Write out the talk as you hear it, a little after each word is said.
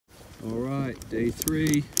Alright, day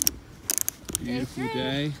 3. Beautiful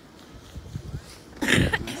day.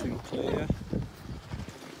 Nice and clear.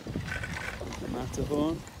 The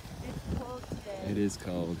Matterhorn. It's cold today. It is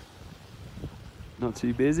cold. Not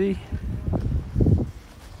too busy.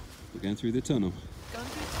 We're going through the tunnel.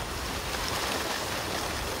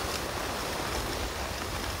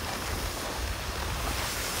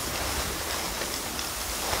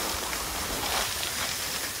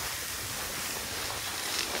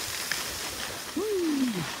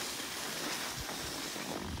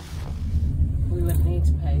 We wouldn't need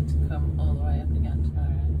to pay to come all the way up again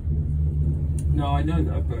tomorrow. No, I know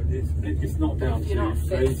that, but it's not down to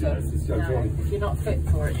laziness. It's okay. If you're not fit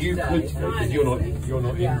for it, You today, could, because you're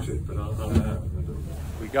not injured, but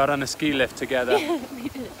We got on a ski lift together. we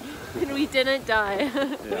did. And we didn't die.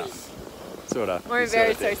 Yeah, sort of. Or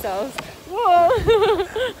embarrass ourselves. Whoa!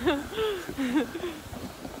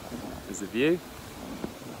 There's the view.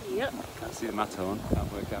 Yep. Can't see the Matterhorn.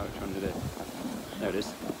 Can't work out which one it is. There it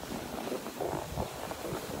is.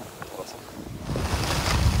 Awesome.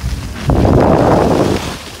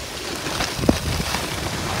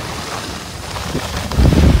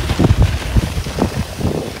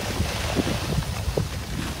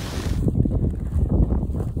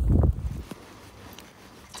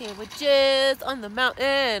 Sandwiches on the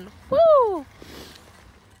mountain. Woo!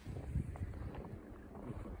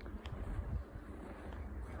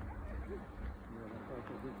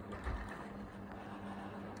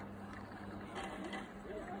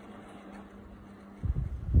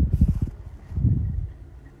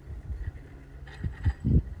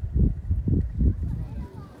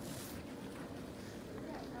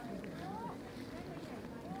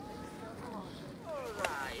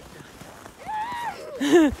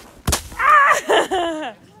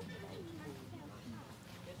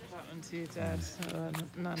 That one to your dad, or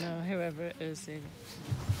Nana, whoever it is.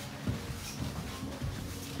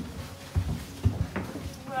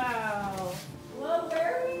 Wow. Well,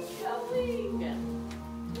 where are we going?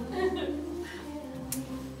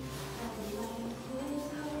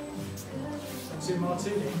 Two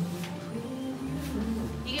martini.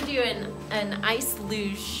 You can do an ice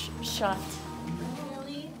luge shot.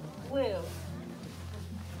 Really? Woo.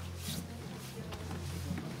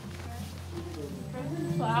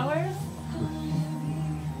 Frozen flowers?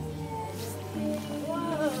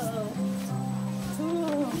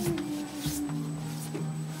 Whoa.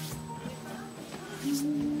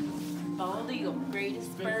 Bald eagle,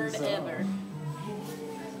 greatest bird ever.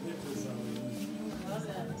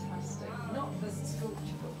 Fantastic. Not this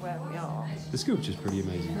sculpture, but where we are. The sculpture's pretty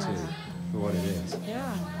amazing too, for what it is.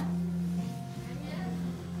 Yeah.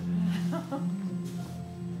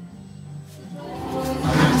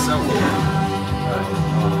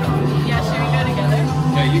 Yeah, should we go together?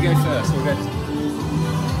 Yeah, you go first. We'll go.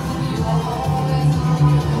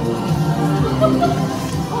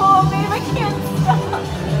 Oh, babe, I can't stop.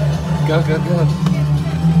 Go, go, go.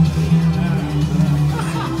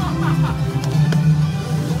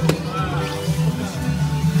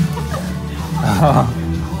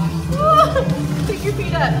 Pick your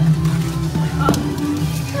feet up.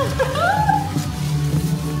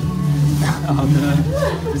 Oh no,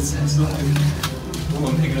 it's so slow. Oh,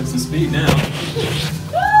 I'm picking up some speed now.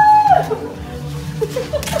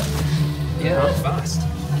 Yeah, I'm fast.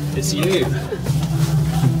 It's you.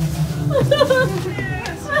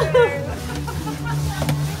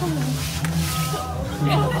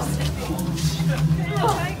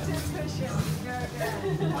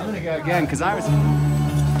 I'm gonna go again because I was.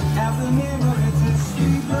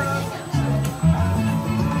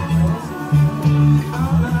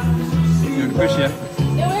 Push you.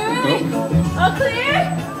 Wait. All clear?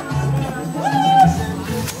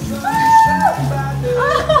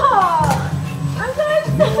 Oh, I'm going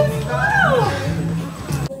so slow.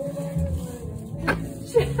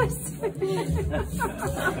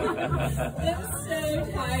 I'm so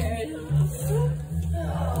tired.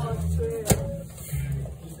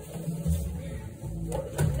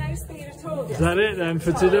 Nice thing you told us. Is that it then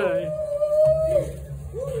for today?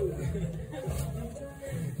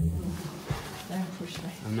 Don't push me.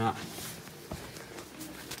 I'm not.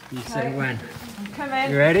 You say when. I'm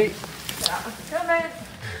coming. You ready? Yeah, I'm coming.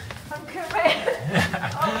 I'm coming.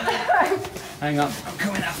 Hang on. I'm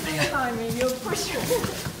coming after you. I mean, you'll push me.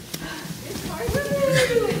 It's hard.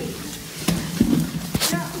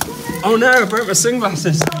 Oh no, I broke my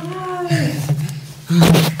sunglasses. Oh no.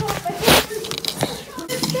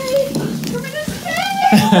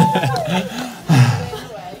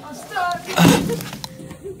 I'm stuck. Come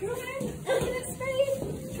in space.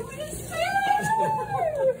 Come in space.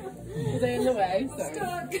 Are they in the way? Sorry.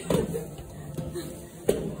 Stuck.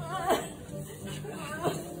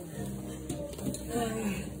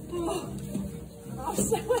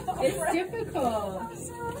 It's difficult.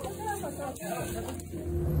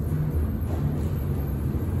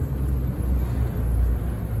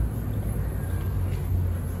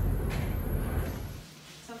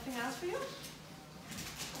 Something else for you?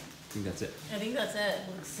 I think that's it. I think that's it.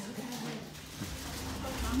 It looks so good.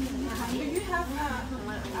 Do you have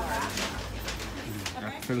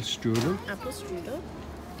Apfelstrudel. apple strudel?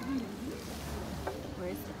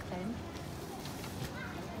 Where's the creme?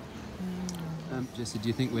 Jesse, do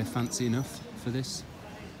you think we're fancy enough for this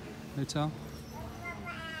hotel?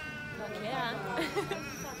 Yeah.